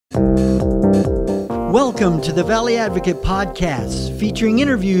Welcome to the Valley Advocate Podcast, featuring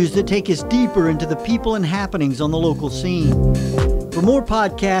interviews that take us deeper into the people and happenings on the local scene. For more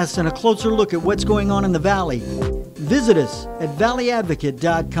podcasts and a closer look at what's going on in the Valley, visit us at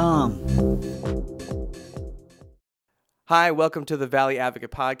valleyadvocate.com. Hi, welcome to the Valley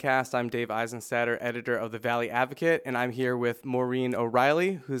Advocate Podcast. I'm Dave Eisenstatter, editor of the Valley Advocate, and I'm here with Maureen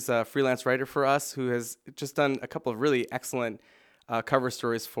O'Reilly, who's a freelance writer for us, who has just done a couple of really excellent cover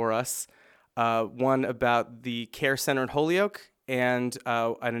stories for us. One about the Care Center in Holyoke, and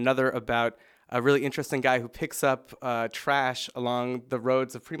another about a really interesting guy who picks up trash along the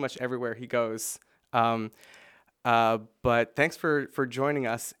roads of pretty much everywhere he goes. But thanks for joining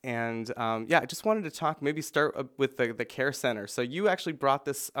us. And I just wanted to talk, maybe start with the Care Center. So you actually brought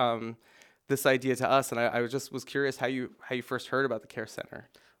this this idea to us, and I was curious how you first heard about the Care Center.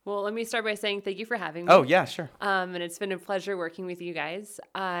 Well, let me start by saying thank you for having me. Oh, yeah, sure. And it's been a pleasure working with you guys.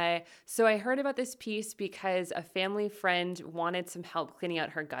 So I heard about this piece because a family friend wanted some help cleaning out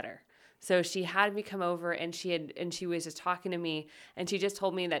her gutter. So she had me come over, and she was just talking to me, and she just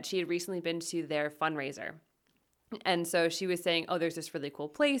told me that she had recently been to their fundraiser. And so she was saying, oh, there's this really cool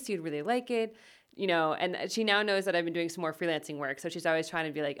place. You'd really like it. You know, and she now knows that I've been doing some more freelancing work. So she's always trying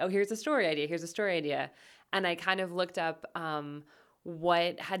to be like, oh, here's a story idea. Here's a story idea. And I kind of looked up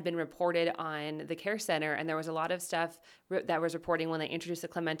what had been reported on the Care Center. And there was a lot of stuff that was reporting when they introduced the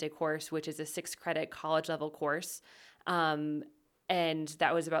Clemente course, which is a 6-credit college level course. And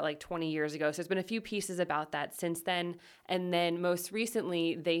that was about like 20 years ago. So there's been a few pieces about that since then. And then most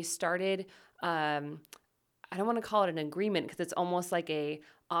recently, they started I don't want to call it an agreement because it's almost like a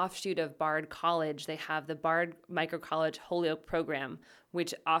offshoot of Bard College. They have the Bard Micro College Holyoke program,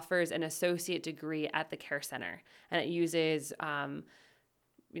 which offers an associate degree at the Care Center. And it uses,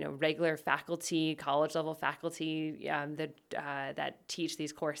 regular faculty, college level faculty that teach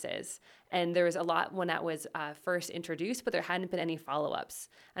these courses. And there was a lot when that was first introduced, but there hadn't been any follow-ups.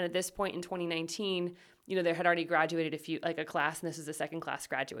 And at this point in 2019, there had already graduated a class, and this is the second class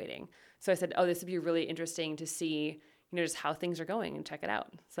graduating. So I said, oh, this would be really interesting to see, just how things are going and check it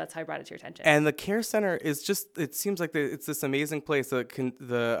out. So that's how I brought it to your attention. And the Care Center is it seems like it's this amazing place.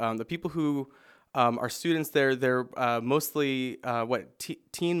 The people who are students there, they're mostly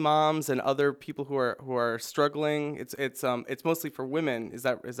teen moms and other people who are struggling. It's mostly for women. Is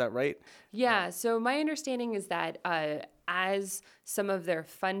that right? Yeah. So my understanding is that as some of their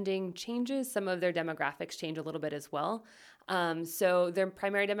funding changes, some of their demographics change a little bit as well. So their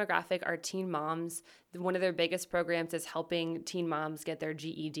primary demographic are teen moms. One of their biggest programs is helping teen moms get their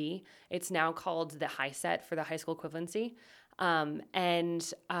GED. It's now called the HiSET for the high school equivalency. And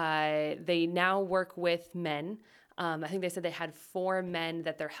they now work with men. I think they said they had 4 men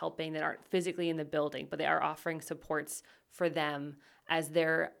that they're helping that aren't physically in the building, but they are offering supports for them as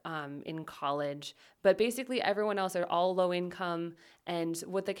they're in college. But basically everyone else are all low income. And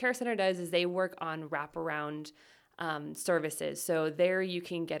what the Care Center does is they work on wraparound services. So there you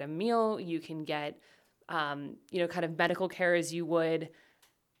can get a meal, you can get, kind of medical care as you would.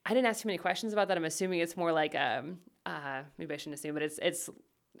 I didn't ask too many questions about that. I'm assuming it's more like, maybe I shouldn't assume, but it's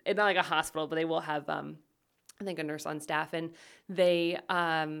not like a hospital, but they will have, I think a nurse on staff, and they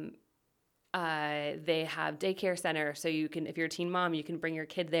have daycare center. So you can, if you're a teen mom, you can bring your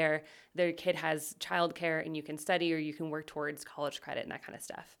kid there. Their kid has childcare, and you can study, or you can work towards college credit and that kind of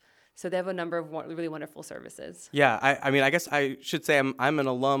stuff. So they have a number of really wonderful services. Yeah, I mean, I guess I should say I'm an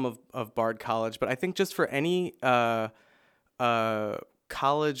alum of Bard College, but I think just for any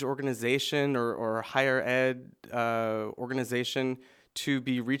college organization or higher ed organization to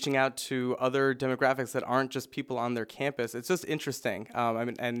be reaching out to other demographics that aren't just people on their campus, it's just interesting.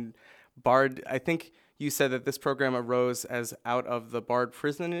 And Bard, I think you said that this program arose as out of the Bard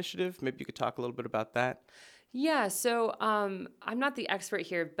Prison Initiative. Maybe you could talk a little bit about that. Yeah, so I'm not the expert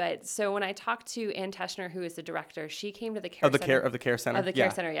here, but so when I talked to Ann Teschner, who is the director, she came to the Care Center. Of the Care Center? Of the Care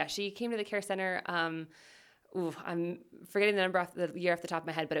Center, yeah. She came to the Care Center, I'm forgetting the number the year off the top of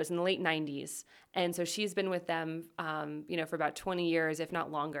my head, but it was in the late 90s. And so she's been with them, for about 20 years, if not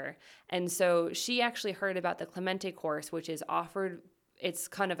longer. And so she actually heard about the Clemente course, which is offered. It's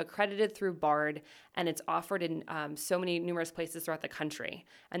kind of accredited through Bard, and it's offered in so many numerous places throughout the country.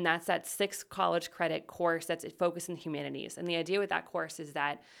 And that's that 6 college credit course that's focused in humanities. And the idea with that course is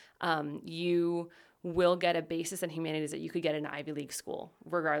that you will get a basis in humanities that you could get in an Ivy League school,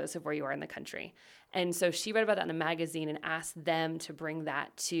 regardless of where you are in the country. And so she read about that in a magazine and asked them to bring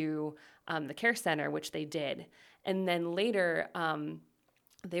that to the Care Center, which they did. And then later,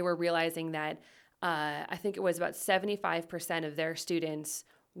 they were realizing that I think it was about 75% of their students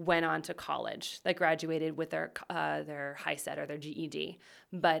went on to college, that graduated with their HiSET or their GED.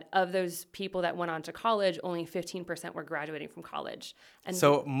 But of those people that went on to college, only 15% were graduating from college. And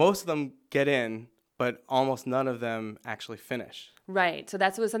so most of them get in, but almost none of them actually finish. Right. So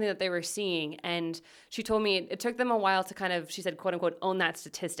that was something that they were seeing. And she told me it took them a while to kind of, she said, quote unquote, own that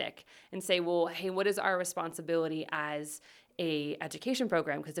statistic and say, well, hey, what is our responsibility as a education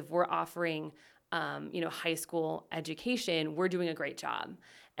program? Because if we're offering high school education, we're doing a great job.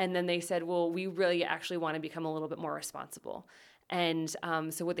 And then they said, well, we really actually want to become a little bit more responsible. And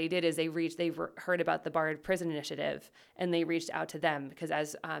so what they did is they heard about the BARD Prison Initiative, and they reached out to them because,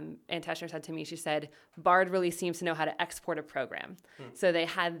 as Ann Teschner said to me, she said, BARD really seems to know how to export a program. So they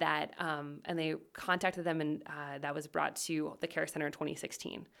had that, and they contacted them, and that was brought to the Care Center in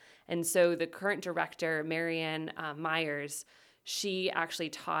 2016. And so the current director, Marianne Myers, she actually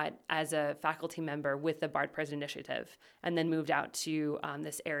taught as a faculty member with the BARD Prison Initiative and then moved out to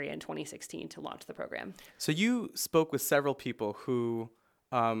this area in 2016 to launch the program. So you spoke with several people who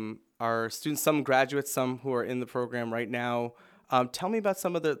are students, some graduates, some who are in the program right now. Tell me about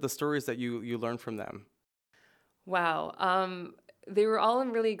some of the stories that you learned from them. Wow. They were all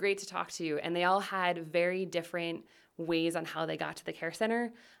really great to talk to, and they all had very different ways on how they got to the Care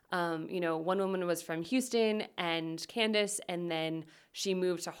Center. One woman was from Houston and Candace, and then she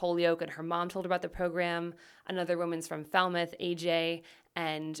moved to Holyoke, and her mom told her about the program. Another woman's from Falmouth, AJ,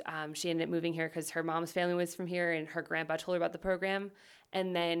 and she ended up moving here because her mom's family was from here, and her grandpa told her about the program.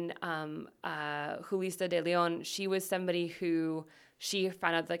 And then Julissa de Leon, she was somebody who she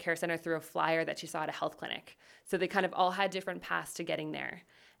found out the Care Center through a flyer that she saw at a health clinic. So they kind of all had different paths to getting there.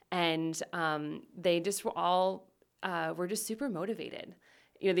 And they just were all were just super motivated.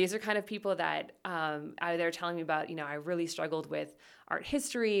 These are kind of people that they're telling me about, I really struggled with art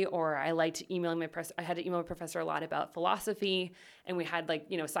history, or I liked emailing my professor. I had to email my professor a lot about philosophy, and we had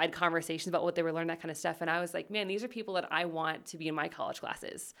side conversations about what they were learning, that kind of stuff. And I was like, man, these are people that I want to be in my college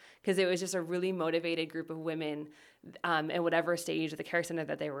classes, because it was just a really motivated group of women at whatever stage of the Care Center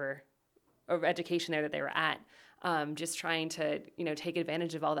that they were, or education there that they were at. Just trying to, take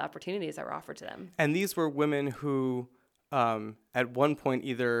advantage of all the opportunities that were offered to them. And these were women who, at one point,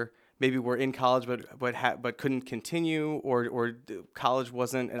 either maybe were in college but couldn't continue, or college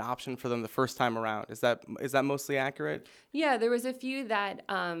wasn't an option for them the first time around. Is that mostly accurate? Yeah, there was a few that.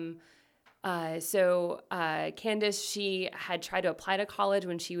 Candace, she had tried to apply to college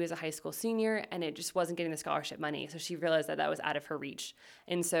when she was a high school senior, and it just wasn't getting the scholarship money. So she realized that was out of her reach.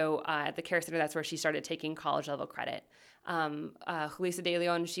 And so at the Care Center, that's where she started taking college level credit. Julissa de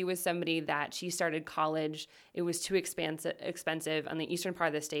Leon, she was somebody that she started college. It was too expensive on the eastern part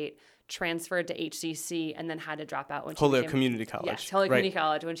of the state, transferred to HCC, and then had to drop out when Holyoke Community College. Yes, Holyoke Community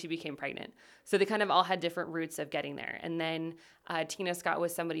College when she became pregnant. So they kind of all had different routes of getting there. And then Tina Scott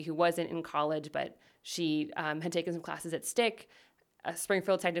was somebody who wasn't in college, but she had taken some classes at STIC,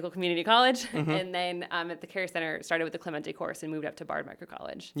 Springfield Technical Community College, and then at the Care Center started with the Clemente course and moved up to BARD Micro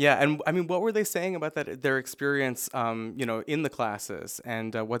College. Yeah, and I mean, what were they saying about their experience, in the classes,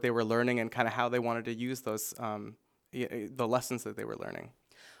 and what they were learning, and kind of how they wanted to use those, the lessons that they were learning?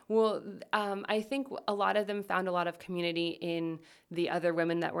 Well, I think a lot of them found a lot of community in the other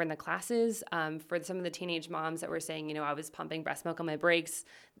women that were in the classes. For some of the teenage moms that were saying, I was pumping breast milk on my breaks,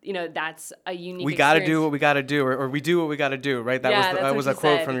 that's a unique We got to do what we got to do, or we do what we got to do, right? That was a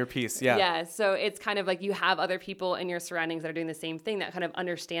quote from your piece. Yeah. Yeah. So it's kind of like you have other people in your surroundings that are doing the same thing that kind of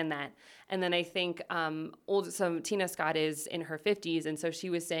understand that. And then I think Tina Scott is in her 50s. And so she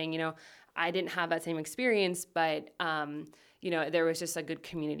was saying, I didn't have that same experience, but there was just a good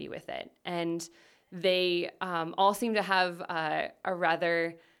community with it. And they all seem to have a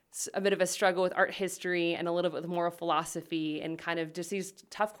bit of a struggle with art history and a little bit with moral philosophy, and kind of just these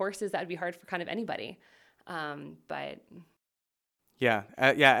tough courses that would be hard for kind of anybody. Yeah.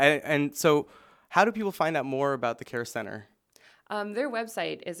 And so how do people find out more about the Care Center? Their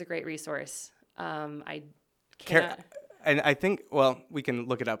website is a great resource. And I think, we can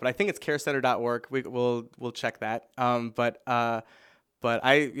look it up, but I think it's carecenter.org. We'll check that. But I'm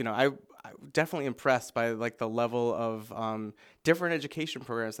definitely impressed by the level of different education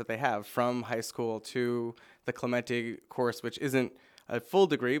programs that they have, from high school to the Clemente course, which isn't a full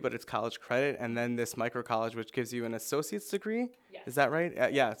degree, but it's college credit, and then this micro college, which gives you an associate's degree. Yes. Is that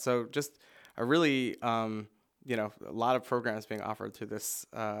right? Yeah. So just a really, a lot of programs being offered through this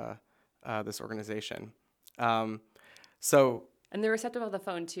organization. And they're receptive on the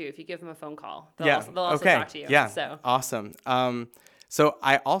phone too. If you give them a phone call, they'll also talk to you. Yeah. So awesome. So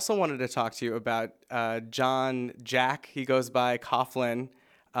I also wanted to talk to you about John Jack. He goes by Coughlin,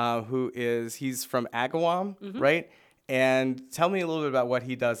 he's from Agawam, right? And tell me a little bit about what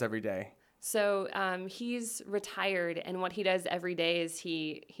he does every day. So he's retired, and what he does every day is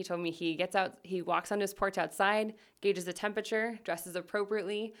he told me he gets out, he walks on his porch outside, gauges the temperature, dresses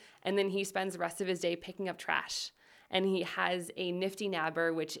appropriately, and then he spends the rest of his day picking up trash. And he has a nifty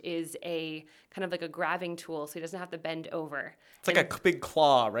nabber, which is a kind of like a grabbing tool, so he doesn't have to bend over. It's like a big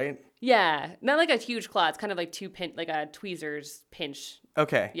claw, right? Yeah, not like a huge claw. It's kind of like like a tweezer's pinch.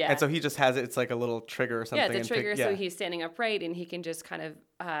 Okay. Yeah. And so he just has it. It's like a little trigger or something. Yeah, the trigger. Yeah. So he's standing upright, and he can just kind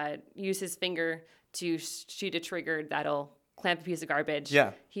of use his finger to shoot a trigger that'll clamp a piece of garbage.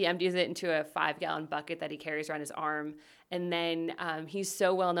 Yeah. He empties it into a 5-gallon bucket that he carries around his arm. And then he's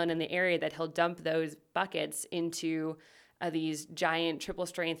so well known in the area that he'll dump those buckets into these giant triple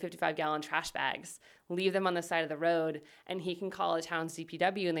strength 55-gallon trash bags, leave them on the side of the road, and he can call a town's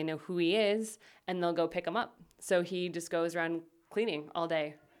DPW and they know who he is, and they'll go pick him up. So he just goes around cleaning all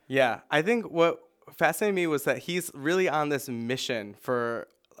day. Yeah. I think what fascinated me was that he's really on this mission for,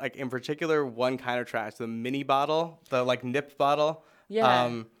 like, in particular, one kind of trash, the mini bottle, the like nip bottle.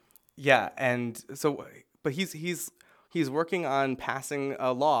 Yeah. Yeah. And so, but he's working on passing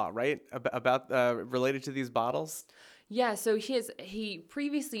a law, right? About related to these bottles. Yeah, so he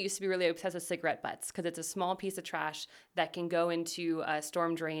previously used to be really obsessed with cigarette butts because it's a small piece of trash that can go into a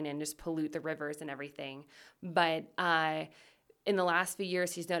storm drain and just pollute the rivers and everything. But in the last few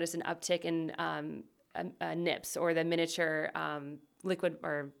years, he's noticed an uptick in nips, or the miniature liquid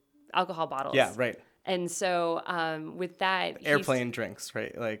or alcohol bottles. Yeah, right. And so with that... Airplane drinks,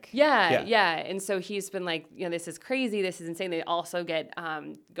 right? Like Yeah. And so he's been like, this is crazy. This is insane. They also get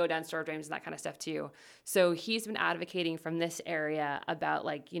go down storm drains and that kind of stuff too. So he's been advocating from this area about,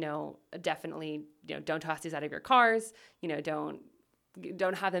 like, definitely, don't toss these out of your cars.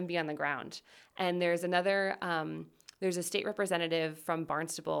 Don't have them be on the ground. And there's another, there's a state representative from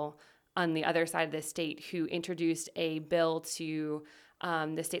Barnstable on the other side of the state who introduced a bill to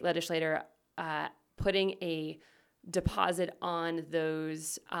the state legislator putting a deposit on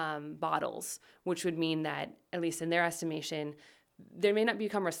those bottles, which would mean that, at least in their estimation, they may not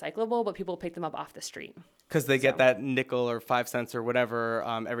become recyclable, but people pick them up off the street. Because they get that nickel or 5 cents or whatever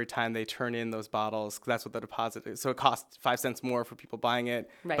every time they turn in those bottles. 'Cause that's what the deposit is. So it costs 5 cents more for people buying it,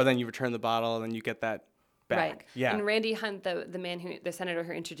 right. But then you return the bottle and then you get that back. Right. Yeah. And Randy Hunt, the senator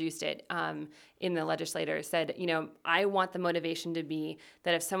who introduced it in the legislature, said, I want the motivation to be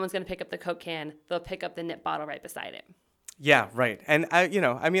that if someone's going to pick up the Coke can, they'll pick up the nip bottle right beside it. Yeah, right. And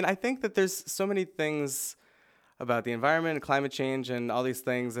I think that there's so many things about the environment and climate change and all these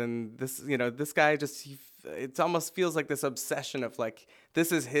things. And this guy it almost feels like this obsession of, like,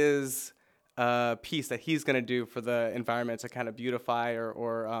 this is his piece that he's going to do for the environment to kind of beautify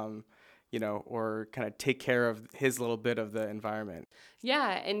or kind of take care of his little bit of the environment.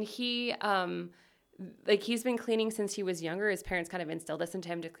 Yeah, and he he's been cleaning since he was younger. His parents kind of instilled this into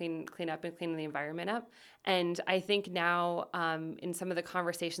him to clean up and clean the environment up. And I think now in some of the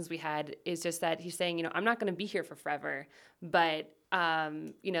conversations we had is just that he's saying, I'm not going to be here for forever, but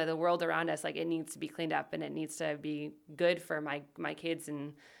the world around us, like, it needs to be cleaned up and it needs to be good for my kids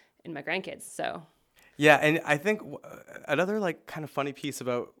and my grandkids. So. Yeah, and I think another, like, kind of funny piece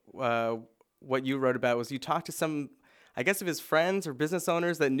about what you wrote about was you talked to some, I guess, of his friends or business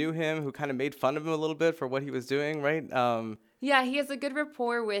owners that knew him who kind of made fun of him a little bit for what he was doing, right? Yeah, he has a good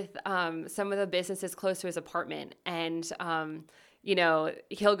rapport with some of the businesses close to his apartment. And,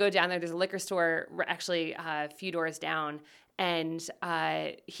 he'll go down there. There's a liquor store actually a few doors down. And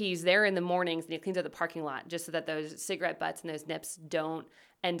he's there in the mornings and he cleans up the parking lot just so that those cigarette butts and those nips don't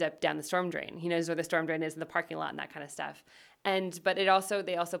end up down the storm drain. He knows where the storm drain is in the parking lot and that kind of stuff. But they also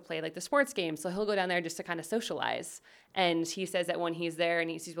play, like, the sports games. So he'll go down there just to kind of socialize. And he says that when he's there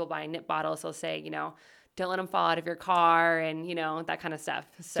and he sees people buying nip bottles, he'll say, don't let them fall out of your car and, that kind of stuff.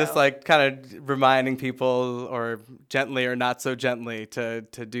 So, just like kind of reminding people, or gently or not so gently, to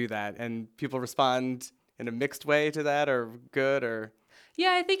do that. And people respond in a mixed way to that, or good, or...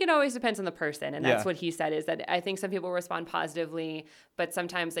 Yeah, I think it always depends on the person. And that's what he said, is that I think some people respond positively, but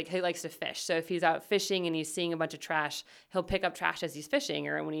sometimes, like, he likes to fish. So if he's out fishing and he's seeing a bunch of trash, he'll pick up trash as he's fishing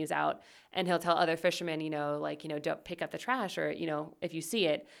or when he's out, and he'll tell other fishermen, don't pick up the trash, or, if you see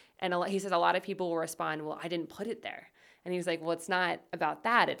it. And he says a lot of people will respond, well, I didn't put it there. And he's like, well, it's not about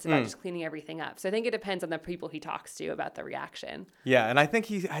that. It's about just cleaning everything up. So I think it depends on the people he talks to about the reaction. Yeah, and I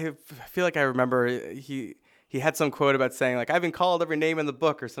think I feel like I remember he had some quote about saying, like, I've been called every name in the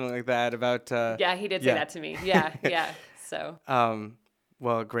book or something like that about... yeah, he did say that to me. Yeah. So...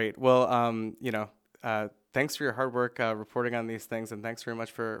 well, great. Well, thanks for your hard work reporting on these things, and thanks very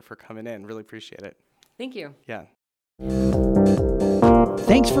much for coming in. Really appreciate it. Thank you. Yeah.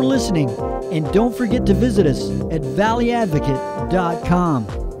 Thanks for listening, and don't forget to visit us at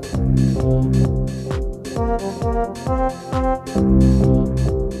valleyadvocate.com.